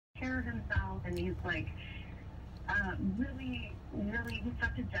himself, and he's like really, he's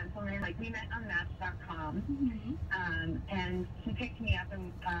such a gentleman. Like, we met on Match.com, and he picked me up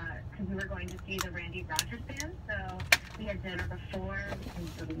and because we were going to see the Randy Rogers band, so we had dinner before. It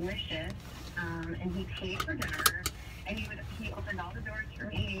was delicious, and he paid for dinner, and he opened all the doors for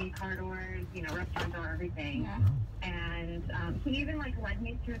me, car doors, you know, restaurant door, everything. Yeah. And he even like led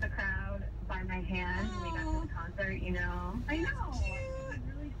me through the crowd by my hand when we got to the concert, you know. I know. It was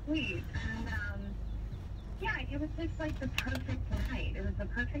really sweet. And yeah, it was just like the perfect night. It was the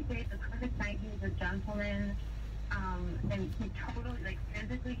perfect day, the perfect night. He was a gentleman. And he totally, like,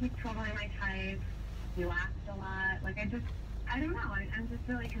 physically, he's totally my type. He laughed a lot. Like, I don't know. I'm just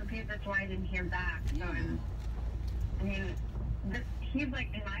really confused. That's why I didn't hear back. So, I mean, he's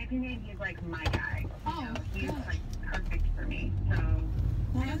like, in my opinion, he's like my guy. You know? He's like perfect for me. So,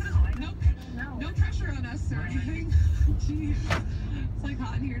 well, I don't know. No pressure on us or anything. Jeez. It's like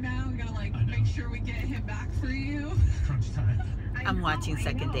hot in here now. We gotta like make sure we get him back for you. Crunch time. I'm watching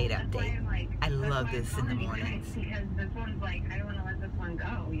Second Date Update. Like, I love this in the mornings. Because this one's like, I don't want to let this one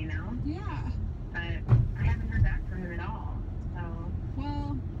go, you know? Yeah. But I haven't heard back from him at all. So.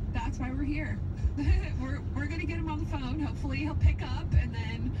 Well, that's why we're here. we're gonna get him on the phone. Hopefully he'll pick up, and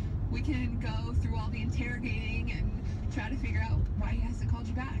then we can go through all the interrogating and try to figure out why he hasn't called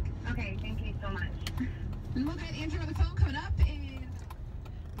you back. Okay, thank you so much. And we'll get Andrew on the phone coming up.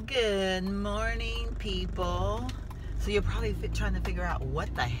 Good morning, people. So you're probably trying to figure out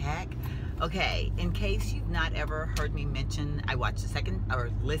what the heck. Okay, in case you've not ever heard me mention, I watch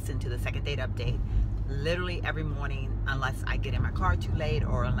listen to the Second Date Update literally every morning, unless I get in my car too late,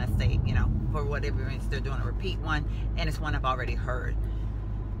 or unless they, you know, for whatever reason, they're doing a repeat one, and it's one I've already heard.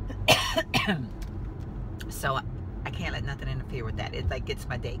 So I can't let nothing interfere with that. It like gets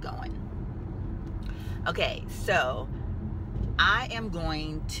my day going. Okay, so I am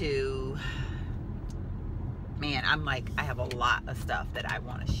going to, man, I have a lot of stuff that I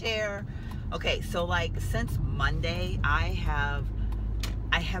want to share. Okay, so like since Monday, I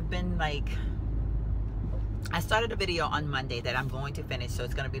have been like, I started a video on Monday that I'm going to finish. So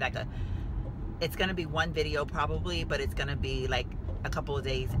it's going to be like it's going to be one video probably, but it's going to be like a couple of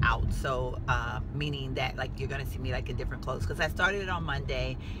days out. So meaning that like you're going to see me like in different clothes, because I started it on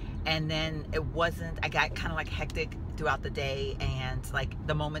Monday, and then I got kind of like hectic throughout the day, and like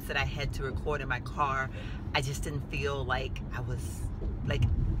the moments that I had to record in my car, I just didn't feel like I was like,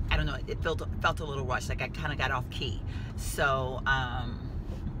 I don't know, it felt a little rushed, like I kind of got off key. So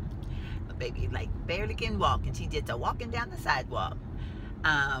the baby like barely can walk, and she did the walking down the sidewalk.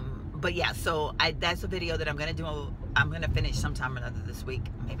 But yeah, so that's a video that I'm gonna do. I'm gonna finish sometime or another this week,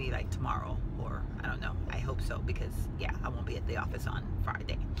 maybe like tomorrow, or I don't know. I hope so, because yeah, I won't be at the office on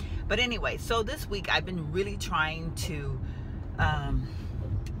Friday. But anyway, so this week I've been really trying to, I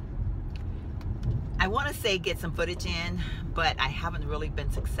want to say get some footage in, but I haven't really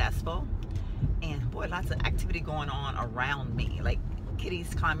been successful. And boy, lots of activity going on around me, like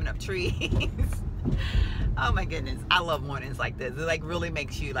kitties climbing up trees. Oh my goodness, I love mornings like this. It like really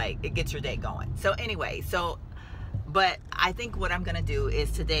makes you like, it gets your day going. So anyway, but I think what I'm gonna do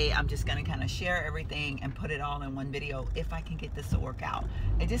is today I'm just gonna kind of share everything and put it all in one video if I can get this to work out.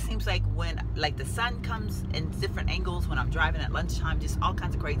 It just seems like when like the sun comes in different angles when I'm driving at lunchtime, just all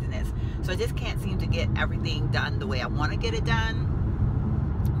kinds of craziness. So I just can't seem to get everything done the way I want to get it done.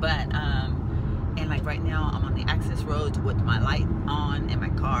 But and like right now I'm on the access roads with my light on in my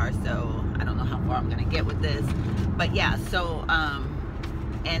car, so I don't know how far I'm gonna get with this. But yeah, so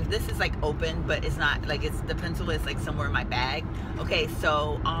and this is like open, but it's not like, the pencil is like somewhere in my bag. Okay,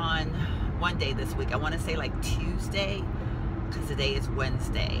 so on one day this week, I want to say like Tuesday, because today is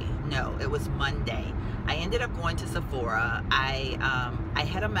Wednesday. No, it was Monday. I ended up going to Sephora. I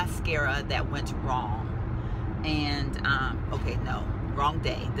had a mascara that went wrong, and okay, no, wrong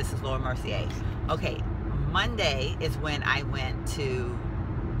day. This is Laura Mercier. Okay, Monday is when I went to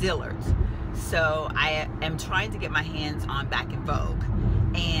Dillard's. So I am trying to get my hands on Back in Vogue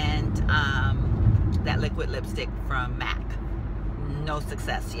and that liquid lipstick from MAC. No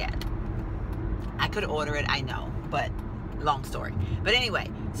success yet. I could order it, I know, but long story. But anyway,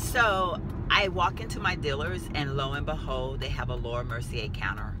 so I walk into my Dillard's, and lo and behold, they have a Laura Mercier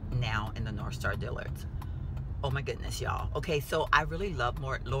counter now in the North Star Dillard's. Oh my goodness, y'all. Okay, so I really love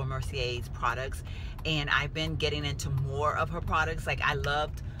Laura Mercier's products, and I've been getting into more of her products. Like, I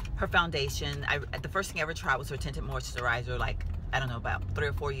loved her foundation. The first thing I ever tried was her tinted moisturizer, like, I don't know, about 3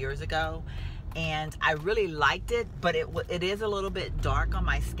 or 4 years ago, and I really liked it, but it is a little bit dark on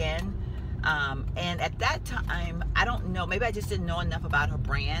my skin. And at that time, I don't know, maybe I just didn't know enough about her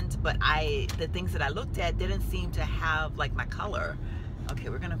brand, but the things that I looked at didn't seem to have like my color. Okay,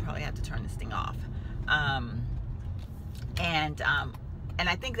 we're gonna probably have to turn this thing off. And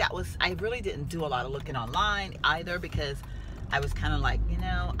I think that was, I really didn't do a lot of looking online either, because I was kind of like, you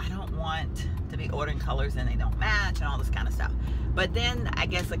know, I don't want to be ordering colors and they don't match and all this kind of stuff. But then I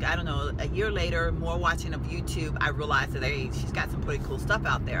guess, like, I don't know, a year later, more watching of YouTube, I realized that she's got some pretty cool stuff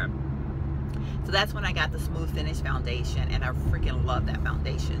out there. So that's when I got the Smooth Finish foundation, and I freaking love that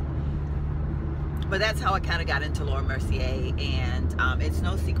foundation. But that's how I kind of got into Laura Mercier, and it's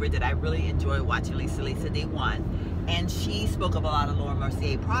no secret that I really enjoy watching Lisa D1, and she spoke of a lot of Laura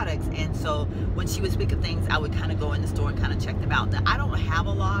Mercier products, and so when she would speak of things, I would kind of go in the store and kind of check them out. Now, I don't have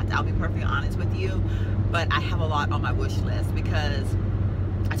a lot, I'll be perfectly honest with you, but I have a lot on my wish list, because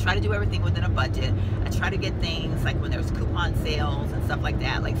I try to do everything within a budget. I try to get things like when there's coupon sales and stuff like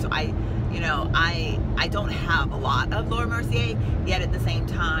that. Like, so I don't have a lot of Laura Mercier, yet at the same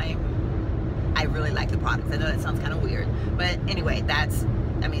time, I really like the products. I know that sounds kind of weird, but anyway, that's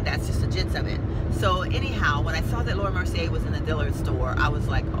just the gist of it. So anyhow, when I saw that Laura Mercier was in the Dillard's store, I was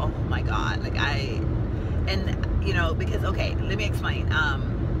like, oh my God, like because, okay, let me explain.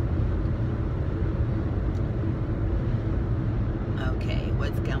 Okay,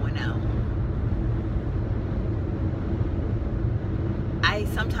 what's going on? I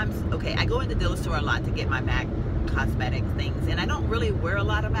go into the Dillard's store a lot to get my MAC cosmetics things, and I don't really wear a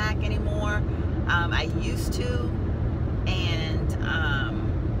lot of MAC anymore. I used to, and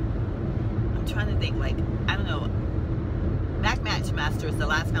I'm trying to think, like, I don't know, MAC Match Master is the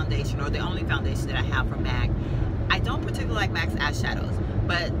last foundation, or the only foundation that I have from MAC. I don't particularly like MAC's eyeshadows,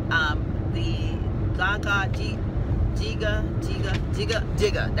 but the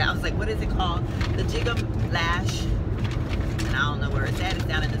Giga, that was like, what is it called? The Giga Lash, and I don't know where it's at. It's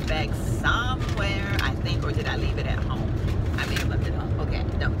down in this bag somewhere, I think, or did I leave it at home? I may have left it home. Okay,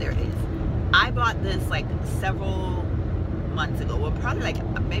 no, there it is. I bought this like several months ago, well, probably like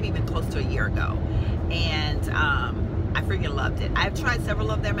maybe even close to a year ago, and I freaking loved it. I've tried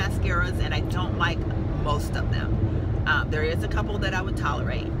several of their mascaras, and I don't like most of them. There is a couple that I would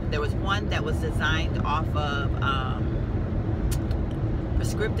tolerate. There was one that was designed off of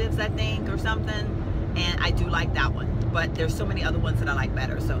Prescriptives, I think, or something, and I do like that one, but there's so many other ones that I like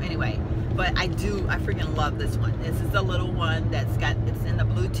better. So anyway, but I freaking love this one. This is the little one it's in the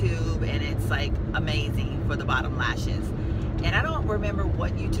blue tube, and it's like amazing for the bottom lashes. And I don't remember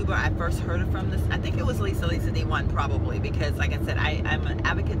what YouTuber I first heard from this. I think it was Lisa D1 probably, because like I said, I'm an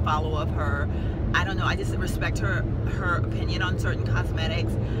advocate follower of her. I don't know, I just respect her opinion on certain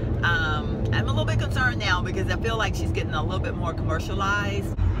cosmetics. I'm a little bit concerned now, because I feel like she's getting a little bit more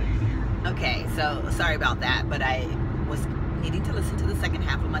commercialized. Okay, so sorry about that, but I was needing to listen to the second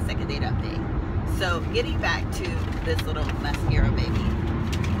half of my second date update. So getting back to this little mascara baby,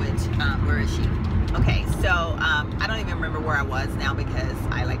 which, where is she? Okay, so I don't even remember where I was now, because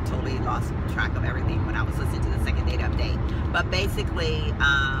I like totally lost track of everything when I was listening to the second date update. But basically,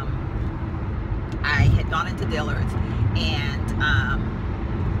 I had gone into Dillard's, and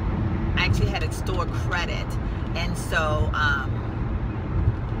I actually had a store credit, and so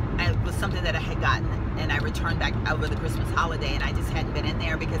it was something that I had gotten, and I returned back over the Christmas holiday, and I just hadn't been in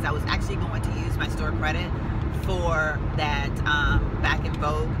there, because I was actually going to use my store credit for that Back in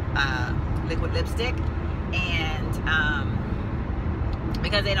Vogue liquid lipstick, and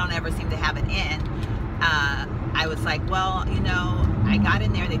because they don't ever seem to have it in, I was like, well, you know, I got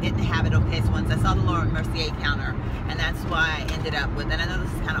in there, they didn't have it. Okay, so once I saw the Laura Mercier counter, and that's why I ended up with, and I know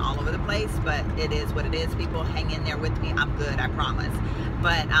this is kind of all over the place, but it is what it is. People, hang in there with me. I'm good, I promise.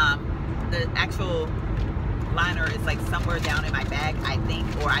 But the actual liner is like somewhere down in my bag, I think,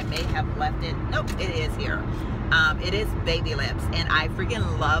 or I may have left it. Nope, it is here. It is Baby Lips, and I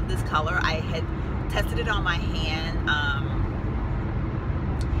freaking love this color. I had tested it on my hand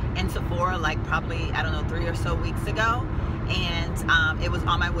in Sephora, like probably, I don't know, 3 or so weeks ago, and it was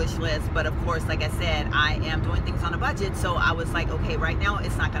on my wish list. But of course, like I said, I am doing things on a budget, so I was like, okay, right now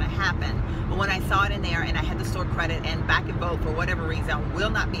it's not going to happen. But when I saw it in there, and I had the store credit, and Back in Vogue, for whatever reason, will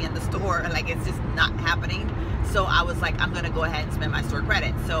not be in the store, like it's just not happening. So I was like, I'm going to go ahead and spend my store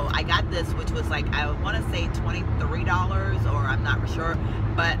credit. So I got this, which was like, I want to say $23, or I'm not sure,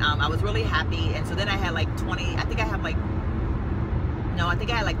 but I was really happy. And so then I had like 20, I think I have like, no, I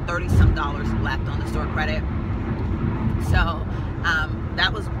think I had like $30-some left on the store credit. So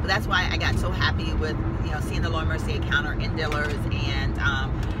that's why I got so happy with, you know, seeing the Laura Mercier counter in Dillard's.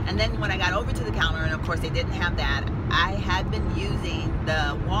 And then when I got over to the counter, and of course they didn't have that, I had been using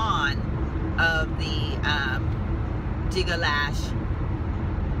the wand of the Giga Lash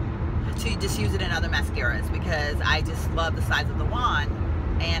to just use it in other mascaras, because I just love the size of the wand,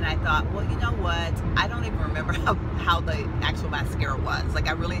 and I thought, well, you know what? I don't even remember how the actual mascara was. Like,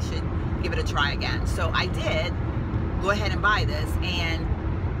 I really should give it a try again. So I did go ahead and buy this, and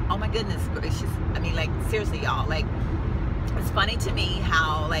oh my goodness gracious. I mean, like, seriously, y'all, like, it's funny to me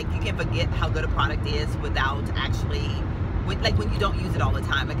how, like, you can forget how good a product is without actually, when you don't use it all the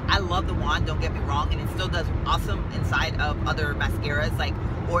time. Like, I love the wand, don't get me wrong, and it still does awesome inside of other mascaras, like,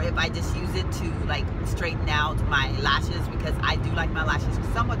 or if I just use it to, like, straighten out my lashes, because I do like my lashes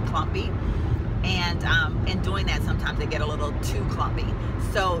somewhat clumpy, and in doing that, sometimes they get a little too clumpy.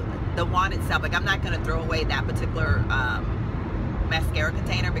 So the wand itself, like, I'm not going to throw away that particular mascara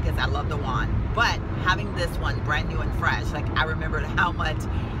container because I love the wand, but having this one brand new and fresh, like, I remembered how much,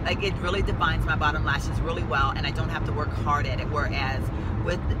 like, it really defines my bottom lashes really well, and I don't have to work hard at it. Whereas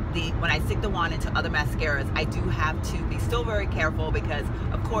with when I stick the wand into other mascaras, I do have to be still very careful because,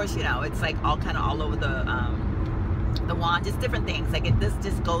 of course, you know, it's like all over the wand, just different things. Like, this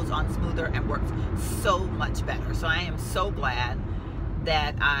just goes on smoother and works so much better. So I am so glad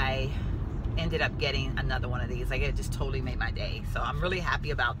that I ended up getting another one of these. Like, it just totally made my day. So I'm really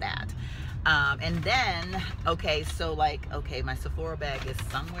happy about that. And then, okay, so, like, okay, my Sephora bag is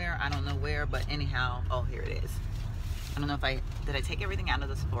somewhere. I don't know where, but anyhow, oh, here it is. I don't know if did I take everything out of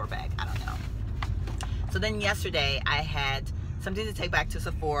the Sephora bag? I don't know. So then yesterday I had something to take back to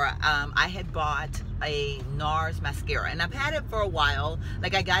Sephora. I had bought a Nars mascara, and I've had it for a while.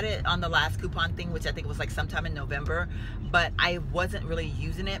 Like, I got it on the last coupon thing, which I think was like sometime in November, but I wasn't really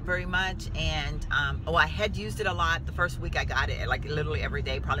using it very much. And I had used it a lot the first week I got it, like literally every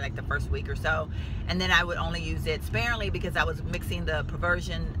day, probably like the first week or so. And then I would only use it sparingly because I was mixing the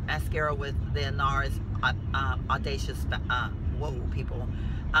Perversion mascara with the Nars Audacious. Whoa, people,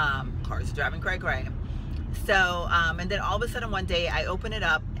 cars driving cray cray. So and then all of a sudden one day I open it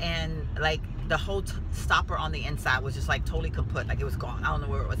up, and like the whole stopper on the inside was just like totally kaput, like it was gone. I don't know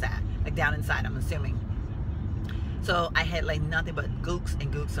where it was at, like down inside, I'm assuming. So I had like nothing but gooks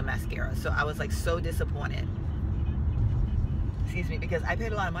and gooks of mascara. So I was like so disappointed, excuse me, because I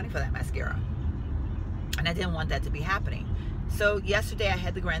paid a lot of money for that mascara and I didn't want that to be happening. So yesterday I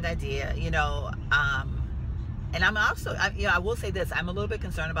had the grand idea, you know, and I'm also, you know, I will say this, I'm a little bit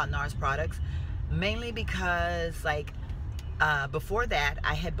concerned about Nars products, mainly because, like, before that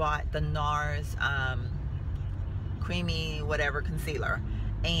I had bought the Nars creamy whatever concealer,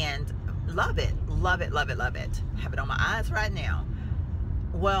 and love it, love it, love it, love it. Have it on my eyes right now.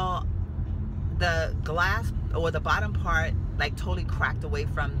 Well, the glass, or the bottom part, like totally cracked away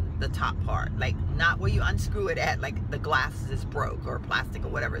from the top part, like not where you unscrew it at, like the glass just broke, or plastic, or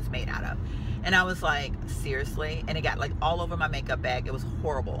whatever it's made out of. And I was like, seriously? And it got like all over my makeup bag. It was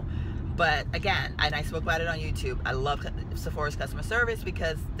horrible. But again, and I spoke about it on YouTube, I love Sephora's customer service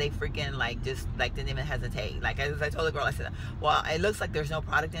because they freaking like just like didn't even hesitate. Like, as I told the girl, I said, well, it looks like there's no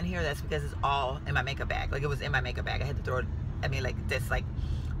product in here. That's because it's all in my makeup bag. Like, it was in my makeup bag. I had to throw it, I mean, like, just like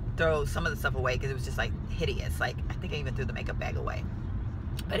throw some of the stuff away because it was just like hideous. Like, I think I even threw the makeup bag away.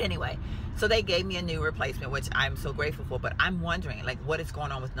 But anyway, so they gave me a new replacement, which I'm so grateful for. But I'm wondering, like, what is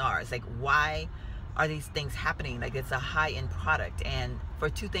going on with Nars? Like, why are these things happening? Like, it's a high-end product, and for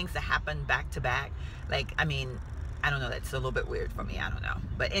two things to happen back to back, like, I mean, I don't know, that's a little bit weird for me. I don't know.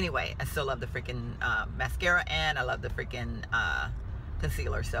 But anyway, I still love the freaking mascara, and I love the freaking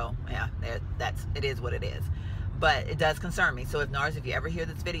concealer. So yeah, it is what it is. But it does concern me. So if Nars, if you ever hear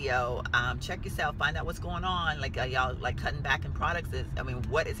this video, check yourself, find out what's going on. Like, y'all like cutting back in products? I mean,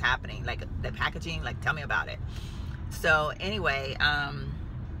 what is happening? Like, the packaging, like, tell me about it. So anyway,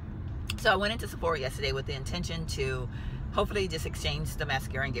 so I went into Sephora yesterday with the intention to hopefully just exchange the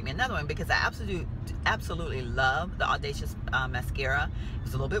mascara and get me another one, because I absolutely love the Audacious mascara. It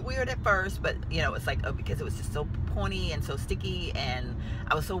was a little bit weird at first, but you know, it's like, because it was just so pointy and so sticky, and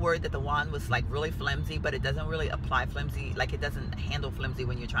I was so worried that the wand was like really flimsy, but it doesn't really apply flimsy, like it doesn't handle flimsy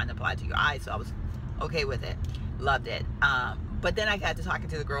when you're trying to apply it to your eyes. So I was okay with it, loved it. But then I got to talking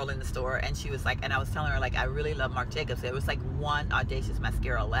to the girl in the store, and she was like, and I was telling her, like, I really love Marc Jacobs. There was like one Audacious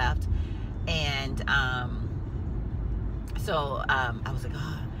mascara left, and so I was like,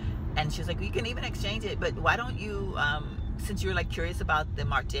 oh. And she was like, well, you can even exchange it, but why don't you, since you're like curious about the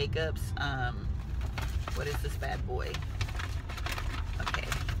Marc Jacobs, what is this bad boy? Okay,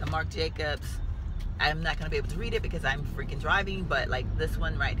 the Marc Jacobs, I'm not gonna be able to read it because I'm freaking driving, but like this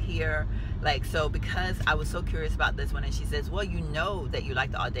one right here, like, so because I was so curious about this one, and she says, well, you know that you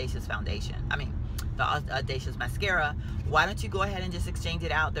like the Audacious foundation, I mean the Audacious mascara, why don't you go ahead and just exchange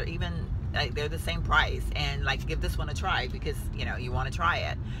it out? They're even, like, they're the same price, and like give this one a try, because you know you want to try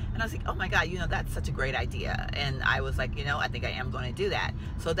it. And And I was like, oh my God, you know, that's such a great idea. And I was like, you know, I think I am going to do that.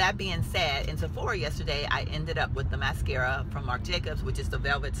 So that being said, in Sephora yesterday, I ended up with the mascara from Marc Jacobs, which is the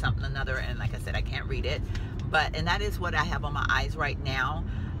Velvet something another. And like I said, I can't read it. And that is what I have on my eyes right now.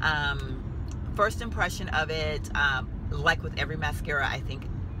 First impression of it, like with every mascara, I think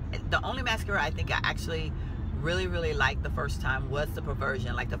the only mascara I think I actually really liked the first time was the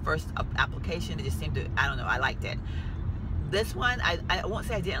Perversion. Like the first application, it just seemed to, I don't know, I liked it. This one, I won't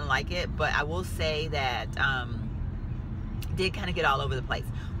say I didn't like it, but I will say that did kind of get all over the place,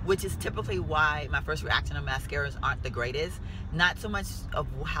 which is typically why my first reaction to mascaras aren't the greatest. Not so much of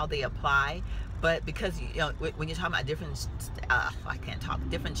how they apply, but because, you know, when you're talking about different, I can't talk,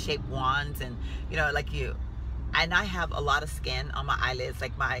 different shaped wands, and, you know, like and I have a lot of skin on my eyelids,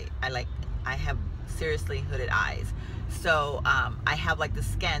 like I have seriously hooded eyes. So I have like the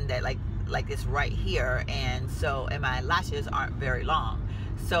skin that like it's right here, and my lashes aren't very long.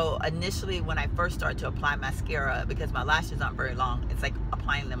 So initially when I first started to apply mascara, because my lashes aren't very long, it's like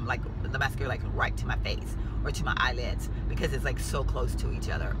applying them like the mascara like right to my face or to my eyelids, because it's like so close to each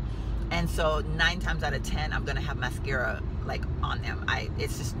other. And so 9 times out of 10, I'm gonna have mascara like on them.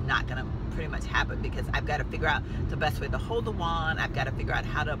 It's just not gonna pretty much happen, because I've got to figure out the best way to hold the wand. I've got to figure out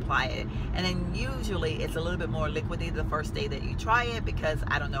how to apply it. And then usually it's a little bit more liquidy the first day that you try it, because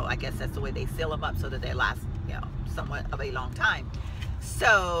I don't know, I guess that's the way they seal them up so that they last, you know, somewhat of a long time.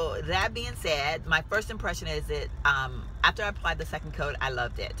 So that being said, my first impression is that after I applied the second coat, I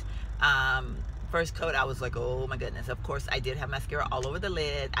loved it. First coat, I was like, oh my goodness. Of course, I did have mascara all over the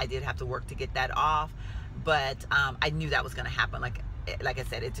lid. I did have to work to get that off, but I knew that was going to happen. Like I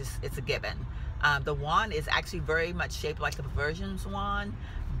said, it's a given. The wand is actually very much shaped like the Perversion's wand,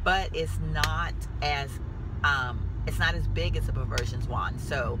 but it's not as big as the Perversion's wand.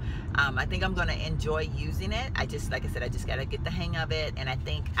 So I think I'm going to enjoy using it. Like I said, I just got to get the hang of it. And I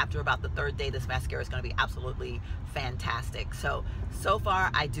think after about the 3rd day, this mascara is going to be absolutely fantastic. So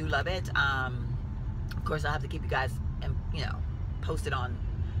far, I do love it. Of course, I'll have to keep you guys, you know, posted on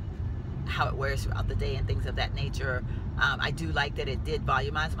how it wears throughout the day and things of that nature. I do like that it did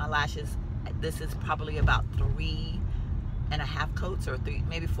volumize my lashes. This is probably about 3.5 coats or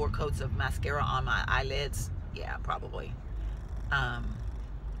maybe 4 coats of mascara on my eyelids. Yeah, probably.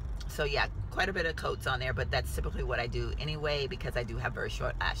 So yeah, quite a bit of coats on there, but that's typically what I do anyway, because I do have very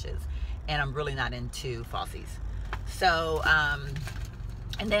short lashes and I'm really not into falsies. So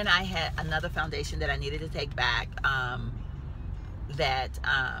and then I had another foundation that I needed to take back, I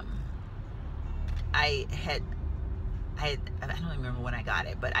don't remember when I got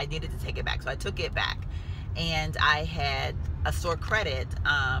it, but I needed to take it back. So I took it back, and I had a store credit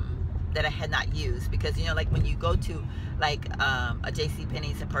that I had not used, because, you know, like when you go to like a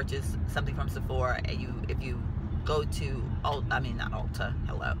JCPenney's and purchase something from Sephora, and if you go to a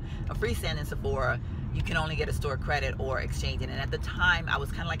Freestyle in Sephora, you can only get a store credit or exchange it. And at the time, I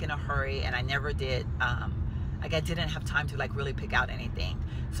was kind of like in a hurry, and I never did. Like I didn't have time to like really pick out anything.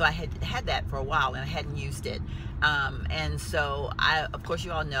 So I had that for a while, and I hadn't used it. And so of course,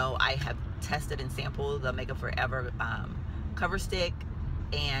 you all know I have tested and sampled the Makeup Forever cover stick,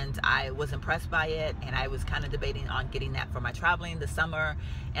 and I was impressed by it, and I was kind of debating on getting that for my traveling this summer.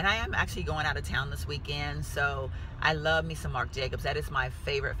 And I am actually going out of town this weekend, so I love me some Marc Jacobs. That is my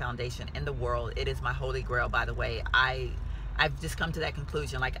favorite foundation in the world. It is my holy grail, by the way. I've just come to that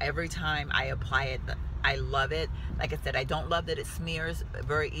conclusion. Like every time I apply it, I love it. Like I said, I don't love that it smears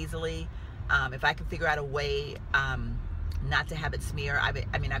very easily. If I can figure out a way not to have it smear, I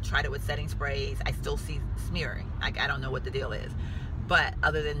mean, I've tried it with setting sprays. I still see smearing. Like I don't know what the deal is. But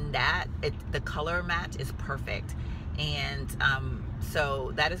other than that, the color match is perfect. And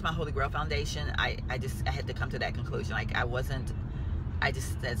so that is my holy grail foundation. I had to come to that conclusion. Like I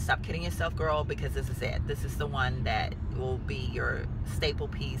just said, stop kidding yourself, girl, because this is it. This is the one that will be your staple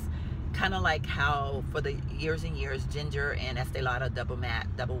piece. Kind of like how for the years and years, Ginger and Estee Lauder Double Matte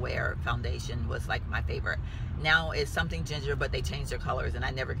Double Wear foundation was like my favorite. Now it's something Ginger, but they changed their colors, and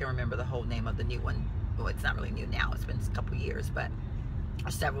I never can remember the whole name of the new one. Well, it's not really new now. It's been a couple years,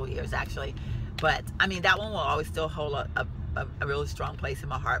 or several years actually. But I mean, that one will always still hold a really strong place in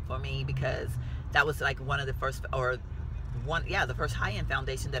my heart for me, because that was like one of the first, the first high-end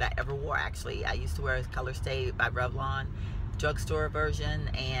foundation that I ever wore. Actually, I used to wear Color Stay by Revlon drugstore version,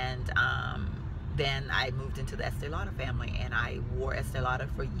 and then I moved into the Estee Lauder family, and I wore Estee Lauder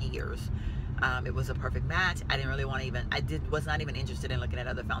for years. It was a perfect match. I didn't really want to even, was not even interested in looking at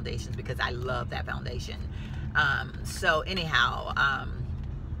other foundations, because I love that foundation. So anyhow,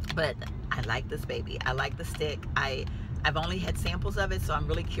 but I like this baby. I like the stick. I've only had samples of it, so I'm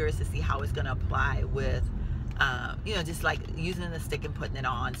really curious to see how it's going to apply with you know, just like using the stick and putting it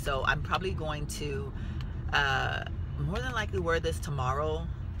on. So I'm probably going to more than likely wear this tomorrow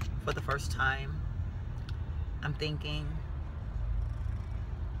for the first time. I'm thinking,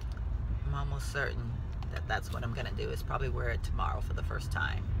 I'm almost certain that that's what I'm gonna do, is probably wear it tomorrow for the first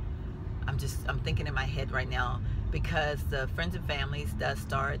time. I'm thinking in my head right now, because the Friends and Families does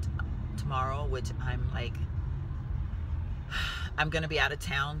start tomorrow, which I'm like, I'm gonna be out of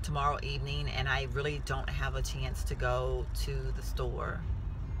town tomorrow evening, and I really don't have a chance to go to the store.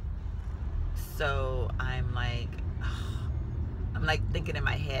 So I'm like thinking in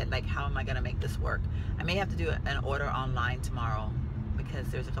my head, like, how am I gonna make this work? I may have to do an order online tomorrow because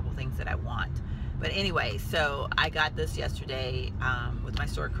there's a couple things that I want. But anyway, so I got this yesterday with my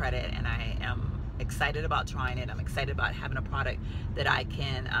store credit, and I am excited about trying it. I'm excited about having a product that I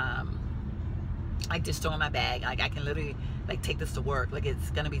can like just throw in my bag. Like I can literally like take this to work. Like it's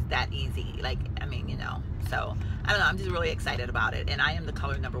gonna be that easy. Like, I mean, you know, so I don't know, I'm just really excited about it. And I am the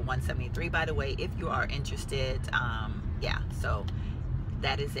color number 173, by the way, if you are interested. Yeah, so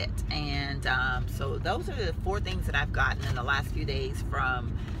that is it. And so those are the 4 things that I've gotten in the last few days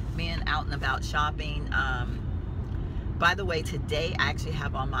from being out and about shopping. By the way, today I actually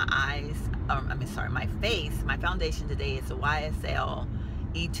have on my eyes, my face, my foundation today is a YSL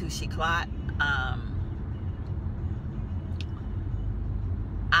E2 Chiclat.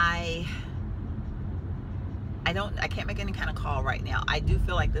 I can't make any kind of call right now. I do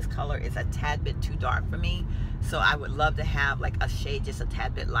feel like this color is a tad bit too dark for me, so I would love to have like a shade just a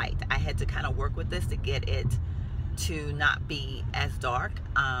tad bit light. I had to kind of work with this to get it to not be as dark.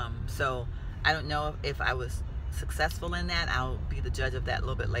 So I don't know if I was successful in that. I'll be the judge of that a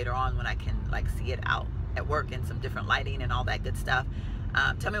little bit later on when I can like see it out at work in some different lighting and all that good stuff.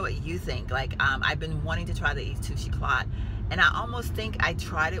 Tell me what you think. Like I've been wanting to try the E2 Chiclat, and I almost think I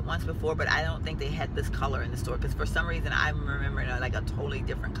tried it once before, but I don't think they had this color in the store, because for some reason I'm remembering like a totally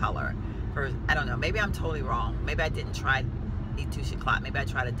different color. I don't know, maybe I'm totally wrong. Maybe I didn't try E2 Chiclat. Maybe I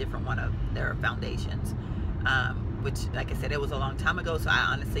tried a different one of their foundations, which, like I said, it was a long time ago, so I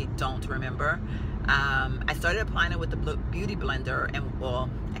honestly don't remember. I started applying it with the Beauty Blender, and well,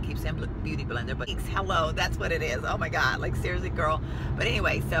 I keep saying Beauty Blender, but hello, that's what it is. Oh my God, like seriously, girl. But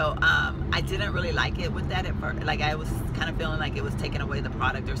anyway, so I didn't really like it with that at first. Like I was kind of feeling like it was taking away the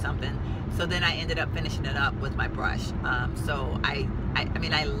product or something. So then I ended up finishing it up with my brush. So I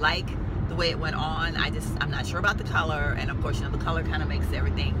mean, I like the way it went on. I'm not sure about the color, and of course, you know, the color kind of makes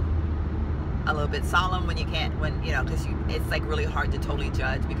everything a little bit solemn when you can't, you know, because it's like really hard to totally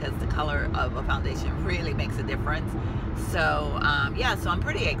judge, because the color of a foundation really makes a difference. So yeah, so I'm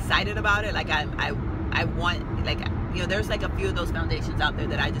pretty excited about it. Like I want, like, you know, there's like a few of those foundations out there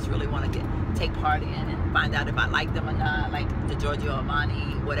that I just really want to take part in and find out if I like them or not, like the Giorgio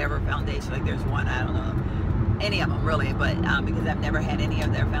Armani whatever foundation. Like there's one, I don't know any of them really, but because I've never had any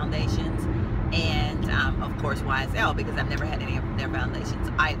of their foundations. And of course YSL, because I've never had any of their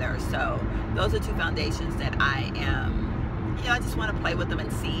foundations either. So those are 2 foundations that I am, you know, I just want to play with them and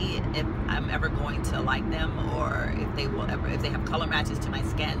see if I'm ever going to like them, or if they will ever, if they have color matches to my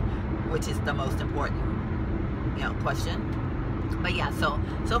skin, which is the most important, you know, question. But yeah, so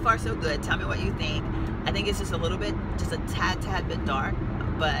far so good. Tell me what you think. I think it's just a little bit, just a tad bit dark,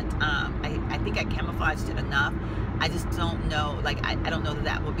 but I think I camouflaged it enough. I just don't know, like I don't know that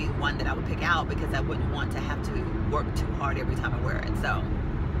that would be one that I would pick out, because I wouldn't want to have to work too hard every time I wear it. So,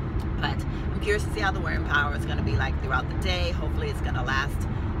 but I'm curious to see how the wearing power is going to be like throughout the day. Hopefully it's going to last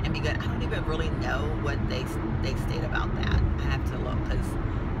and be good. I don't even really know what they state about that. I have to look, because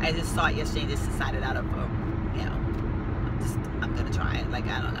I just saw it yesterday and just decided out of, you know, I'm going to try it. Like,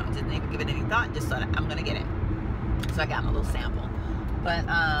 I don't know, didn't even give it any thought, just thought I'm going to get it. So I got my little sample. But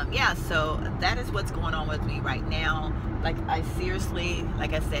yeah, so that is what's going on with me right now. Like, I seriously,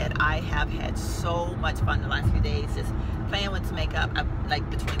 like I said, I have had so much fun the last few days just playing with makeup. Like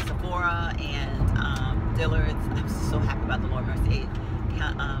between Sephora and Dillard's, I'm so happy about the Laura Mercier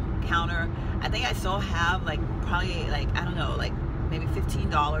counter. I think I still have like probably like, I don't know, like maybe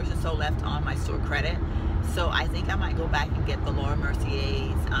 $15 or so left on my store credit. So I think I might go back and get the Laura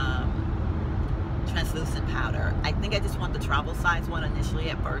Mercier's translucent powder. I think I just want the travel size one initially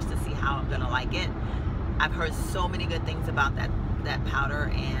at first to see how I'm gonna like it. I've heard so many good things about that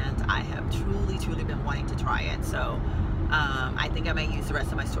powder, and I have truly been wanting to try it. So I think I may use the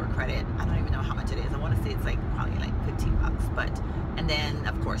rest of my store credit. I don't even know how much it is. I want to say it's like probably like 15 bucks, but, and then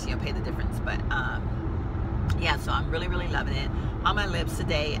of course, you know, pay the difference. But yeah, so I'm really loving it. On my lips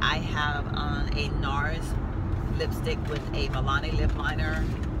today, I have on a Nars lipstick with a Milani lip liner,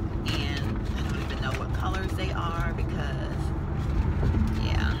 and I don't even know what colors they are, because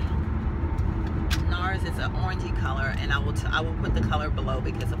yeah, Nars. It's an orangey color, and I will put the color below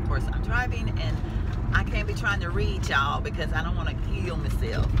because of course I'm driving and I can't be trying to read y'all because I don't want to kill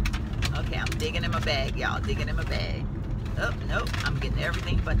myself. Okay, I'm digging in my bag, y'all. Digging in my bag. Oh, nope. I'm getting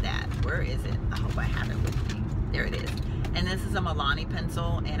everything but that. Where is it? I hope I have it with me. There it is. And this is a Milani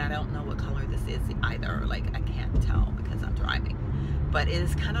pencil, and I don't know what color this is either. Like, I can't tell because I'm driving. But it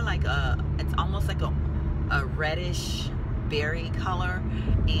is kind of like it's almost like a reddish berry color.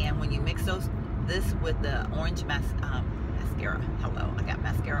 And when you mix this with the orange mascara. Hello, I got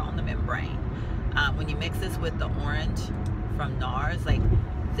mascara on the membrane. When you mix this with the orange from Nars, like,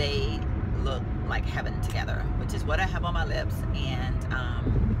 they look like heaven together, which is what I have on my lips. And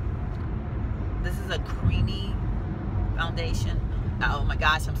this is a creamy foundation. Oh my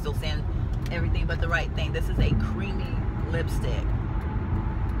gosh, I'm still saying everything but the right thing. This is a creamy lipstick.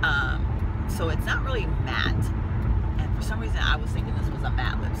 So it's not really matte, and for some reason I was thinking this was a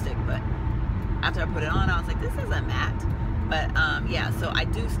matte lipstick, but after I put it on I was like, this isn't matte. But yeah, so I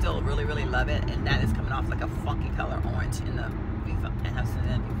do still really love it, and that is coming off like a funky color orange in the, and I've seen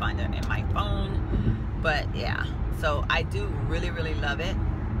it if you find it in my phone. But yeah, so I do really love it.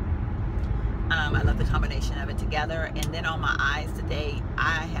 I love the combination of it together. And then on my eyes today,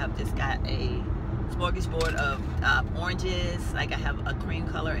 I have just got a smorgasbord of oranges. Like, I have a cream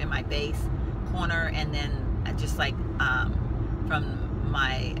color in my base corner, and then I just like from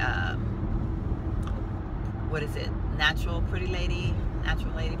my what is it, Natural Pretty Lady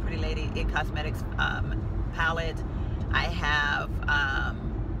It Cosmetics palette. I have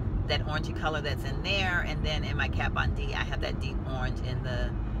that orangey color that's in there, and then in my Kat Von D I have that deep orange in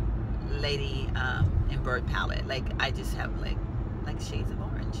the Lady in Bird palette. Like, I just have like shades of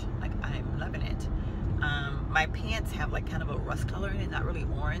orange. Like, I'm loving it. My pants have like kind of a rust color in it, not really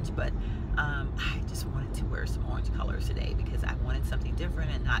orange, but I just wanted to wear some orange colors today because I wanted something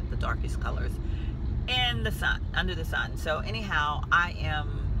different and not the darkest colors in the sun, under the sun. So anyhow,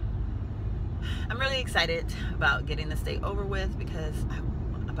 I'm really excited about getting this day over with because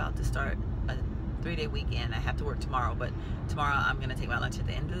I'm about to start a 3-day weekend. I have to work tomorrow, but tomorrow I'm going to take my lunch at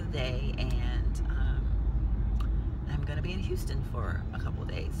the end of the day, and I'm going to be in Houston for a couple of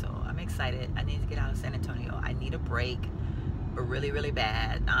days. So I'm excited. I need to get out of San Antonio. I need a break really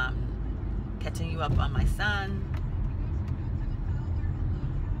bad. Catching you up on my son.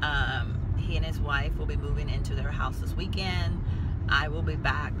 He and his wife will be moving into their house this weekend. I will be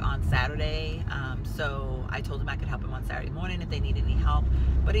back on Saturday, so I told him I could help him on Saturday morning if they need any help.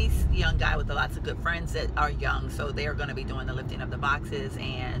 But he's a young guy with lots of good friends that are young, so they're going to be doing the lifting of the boxes.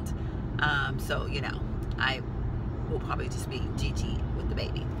 And so, you know, I will probably just be Gigi with the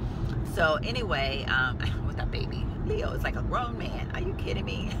baby. So anyway, with that baby, Leo is like a grown man. Are you kidding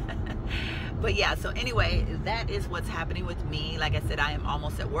me? But yeah, so anyway, that is what's happening with me. Like I said, I am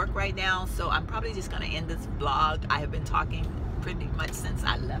almost at work right now, so I'm probably just going to end this vlog. I have been talking pretty much since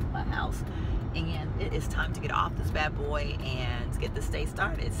I left my house, and it is time to get off this bad boy and get this day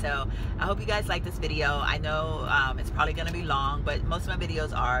started. So I hope you guys like this video. I know it's probably going to be long, but most of my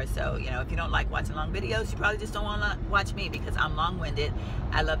videos are. So, you know, if you don't like watching long videos, you probably just don't want to watch me because I'm long-winded.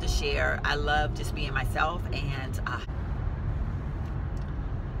 I love to share. I love just being myself. And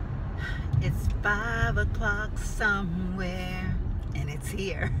it's 5 o'clock somewhere, and it's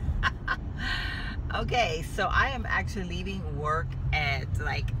here. Okay, so I am actually leaving work at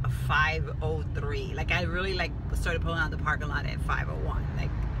like 5:03. Like, I really like started pulling out the parking lot at 5:01.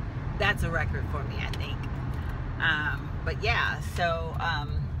 Like, that's a record for me, I think. But yeah, so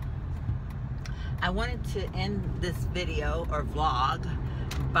I wanted to end this video or vlog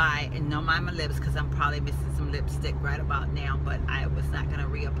by, and don't mind my lips because I'm probably missing some lipstick right about now, but I was not going to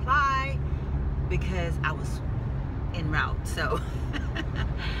reapply because I was en route. So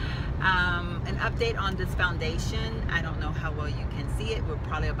an update on this foundation. I don't know how well you can see it. We're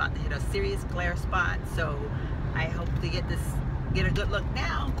probably about to hit a serious glare spot, so I hope to get a good look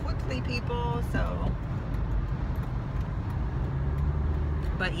now quickly, people. So,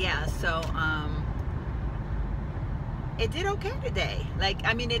 but yeah, so it did okay today. Like,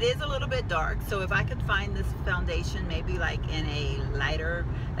 I mean, it is a little bit dark, so if I could find this foundation maybe like in a lighter,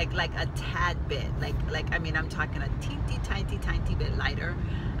 like a tad bit, like I mean, I'm talking a tiny bit lighter.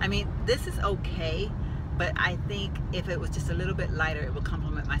 I mean, this is okay, but I think if it was just a little bit lighter, it would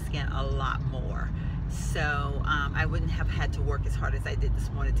complement my skin a lot more. So I wouldn't have had to work as hard as I did this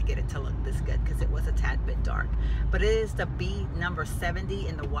morning to get it to look this good, because it was a tad bit dark. But it is the B number 70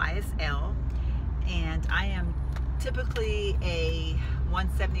 in the YSL, and I am typically a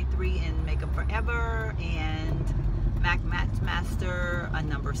 173 in Makeup Forever and MAC Match Master, a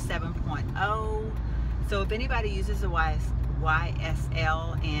number 7.0. So if anybody uses the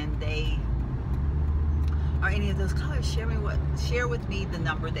YSL and they or any of those colors, share with me the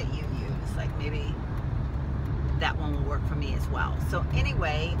number that you use. Like maybe that one will work for me as well. So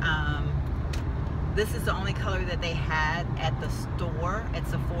anyway, this is the only color that they had at the store at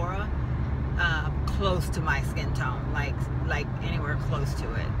Sephora, close to my skin tone, like anywhere close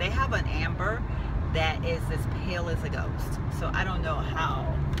to it. They have an amber that is as pale as a ghost. So I don't know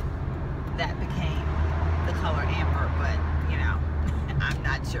how that became the color amber, but you know, I'm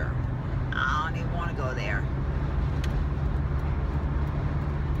not sure. I don't even want to go there.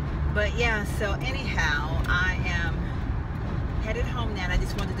 But yeah, so anyhow, I am headed home now, and I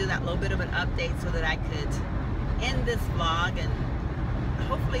just wanted to do that little bit of an update so that I could end this vlog and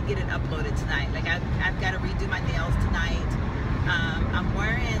hopefully get it uploaded tonight. Like I've got to redo my nails tonight. I'm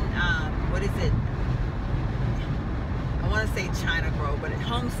wearing, what is it? I want to say China Grove, but it's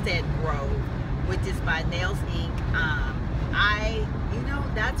Homestead Grove, which is by Nails Inc. You know,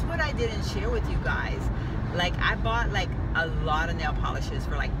 that's what I didn't share with you guys. Like I bought like a lot of nail polishes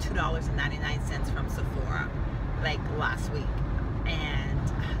for like $2.99 from Sephora, like last week.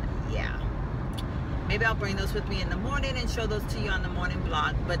 And yeah, maybe I'll bring those with me in the morning and show those to you on the morning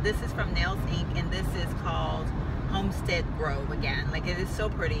vlog. But this is from Nails Inc. and this is called Homestead Grove again. Like it is so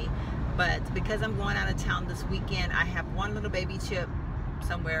pretty. But because I'm going out of town this weekend, I have one little baby chip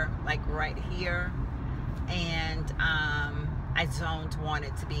somewhere like right here. And I don't want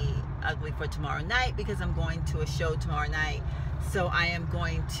it to be ugly for tomorrow night because I'm going to a show tomorrow night. So I am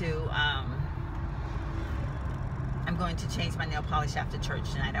going to change my nail polish after church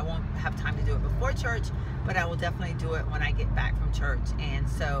tonight. I won't have time to do it before church, but I will definitely do it when I get back from church. And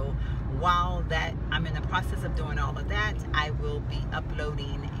so while that I'm in the process of doing all of that, I will be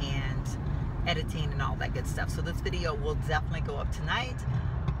uploading and editing and all that good stuff. So this video will definitely go up tonight.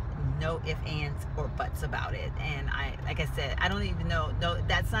 No ifs, ands, or buts about it. And like I said, I don't even know, no,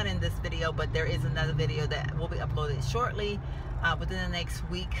 that's not in this video, but there is another video that will be uploaded shortly within the next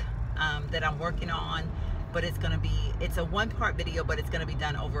week that I'm working on. But it's a one-part video, but it's going to be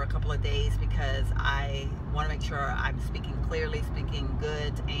done over a couple of days because I want to make sure I'm speaking clearly, speaking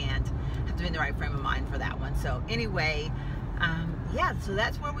good, and have to be in the right frame of mind for that one. So anyway, yeah, so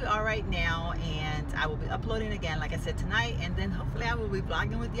that's where we are right now, and I will be uploading again, like I said, tonight, and then hopefully I will be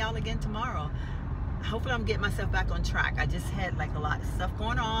vlogging with y'all again tomorrow. Hopefully I'm getting myself back on track. I just had like a lot of stuff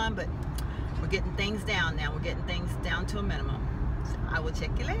going on, but we're getting things down now. We're getting things down to a minimum. So I will check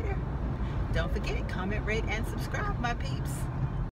you later. Don't forget, comment, rate, and subscribe, my peeps.